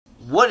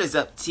What is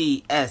up,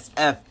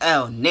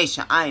 TSFL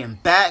Nation? I am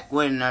back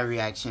with another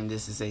reaction.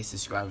 This is a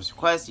subscriber's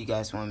request. You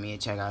guys want me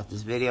to check out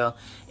this video.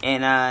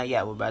 And,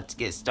 yeah, we're about to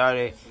get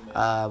started.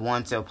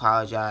 Want to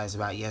apologize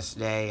about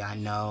yesterday. I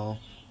know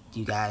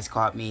you guys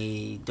caught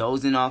me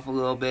dozing off a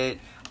little bit.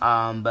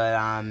 But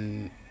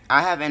I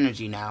have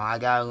energy now. I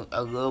got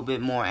a little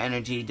bit more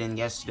energy than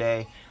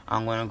yesterday.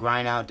 I'm going to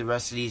grind out the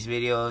rest of these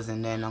videos.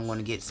 And then I'm going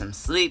to get some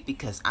sleep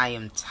because I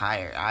am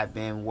tired. I've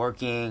been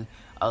working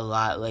a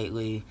lot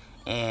lately.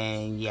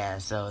 And yeah,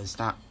 so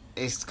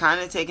it's kind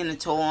of taking a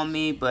toll on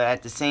me, but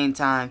at the same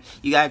time,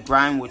 you gotta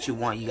grind what you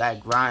want. You gotta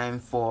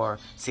grind for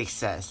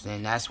success,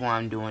 and that's what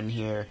I'm doing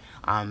here.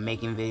 I'm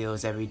making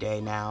videos every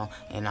day now,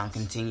 and I'm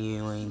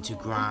continuing to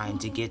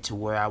grind to get to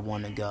where I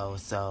want to go.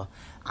 So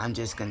I'm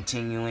just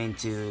continuing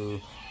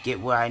to get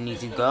where I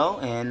need to go,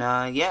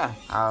 and yeah,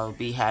 I'll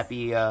be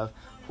happy of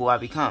who I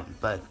become.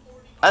 But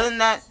other than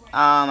that,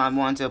 I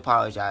want to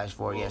apologize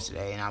for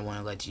yesterday, and I want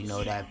to let you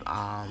know that.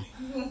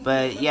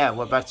 But yeah,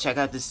 we're about to check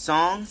out this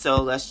song,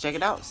 so let's check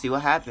it out, see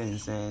what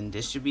happens, and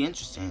this should be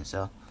interesting.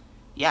 So,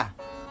 yeah.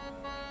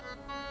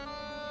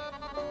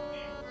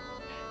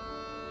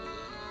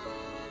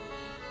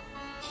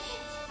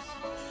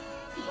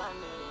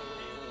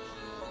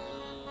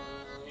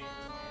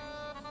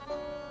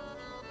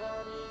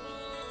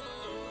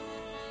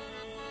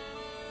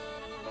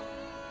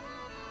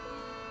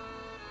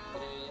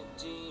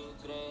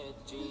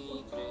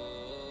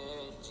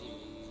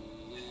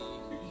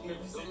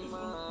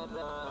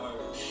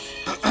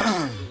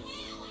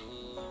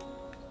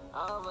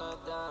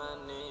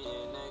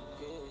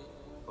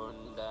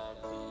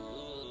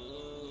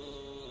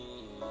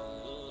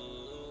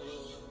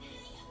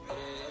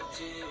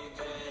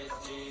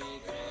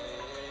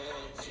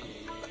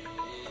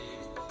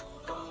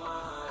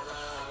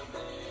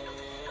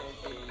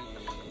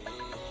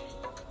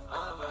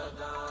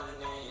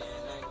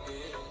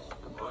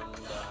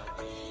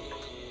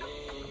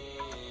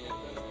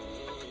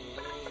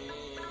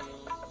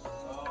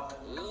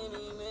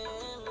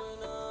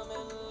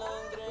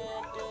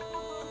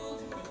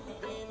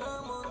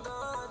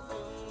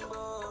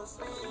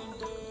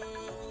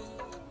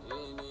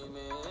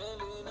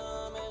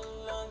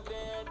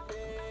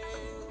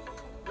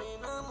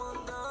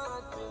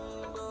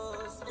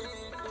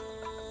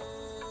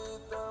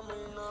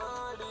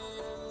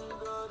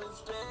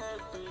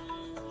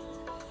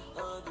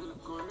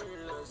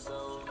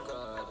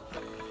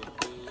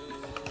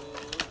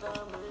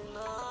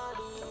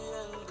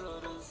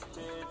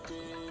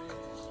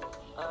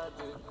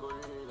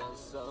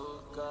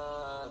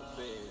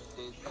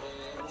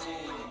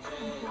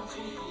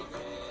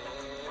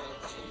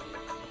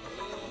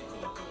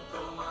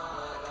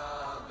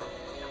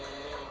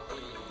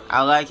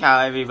 I like how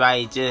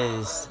everybody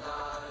just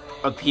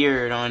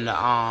appeared on the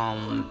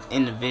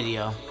in the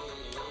video.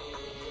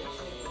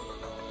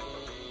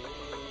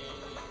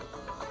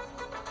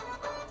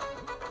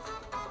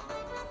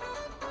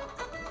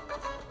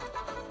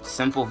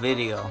 Simple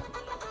video.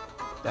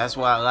 That's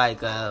what I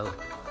like. I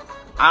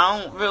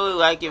don't really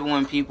like it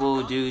when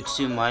people do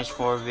too much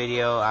for a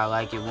video. I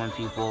like it when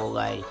people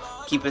like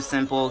keep it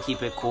simple,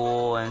 keep it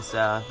cool and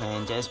stuff,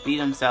 and just be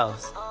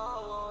themselves.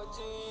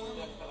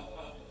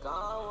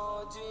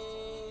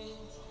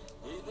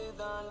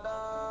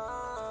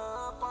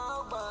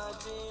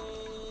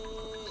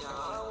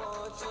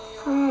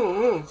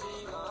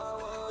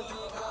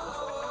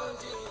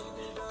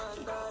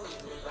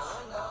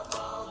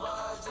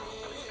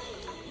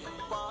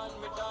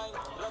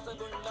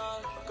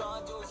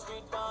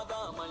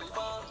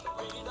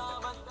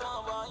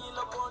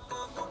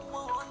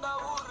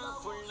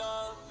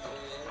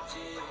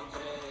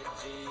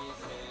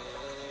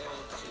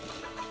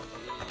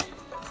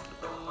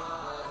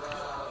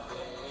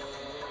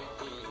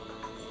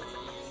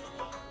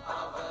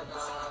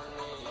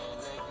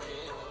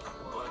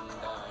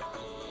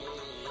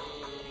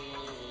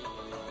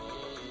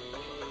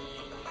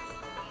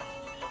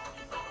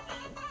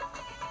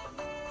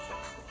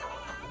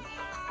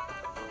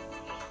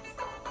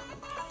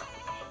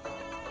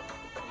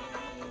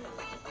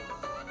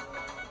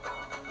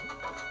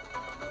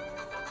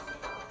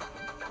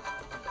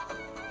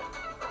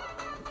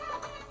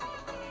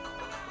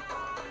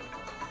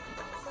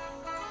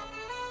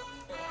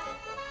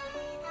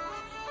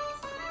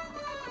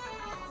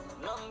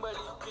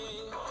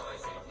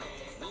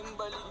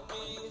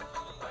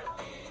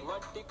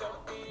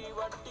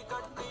 வட்டி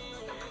கட்டி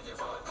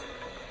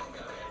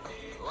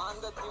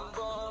வாங்க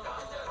திம்போ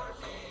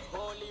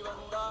ஹோலி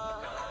வந்தா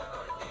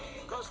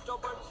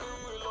கஷ்டப்பட்டு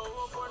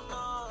love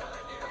பண்ணா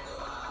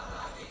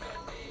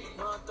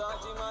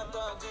மாதாஜி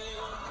மாதாஜி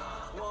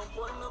உன்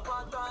பொண்ணு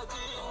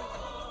பார்த்தாஜி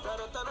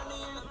தர தரணி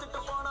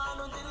இழுத்துட்டு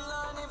போனாலும்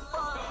தில்லா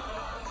நிப்பா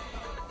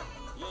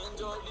ஏன்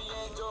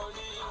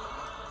ஜோடி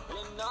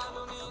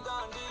என்னாலும் நீ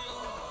தாண்டி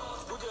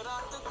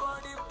குஜராத்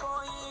கோடி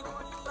போய்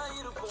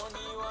தயிர்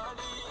போனி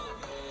வாடி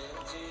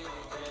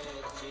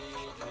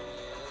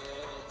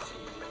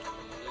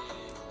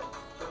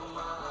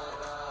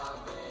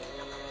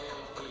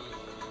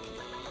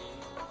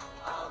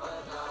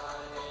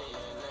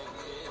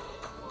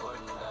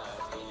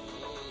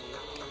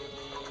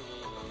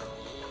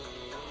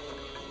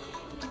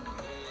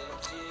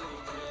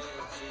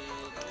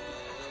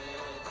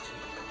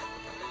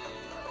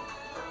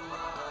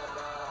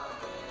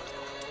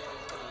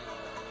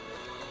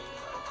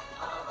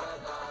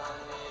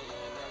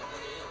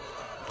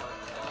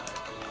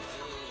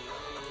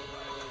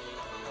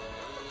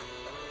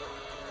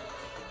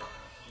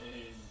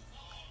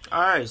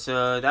Alright,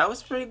 so that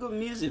was a pretty good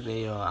music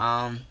video.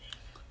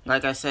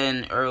 Like I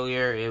said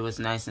earlier, it was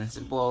nice and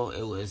simple.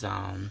 It was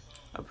a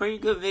pretty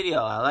good video.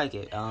 I like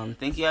it.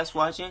 Thank you guys for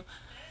watching.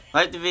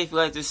 Like the video if you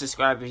like to,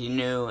 subscribe if you're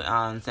new.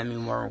 Send me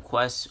more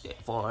requests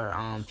for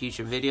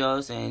future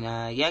videos.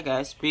 And yeah,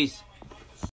 guys, peace.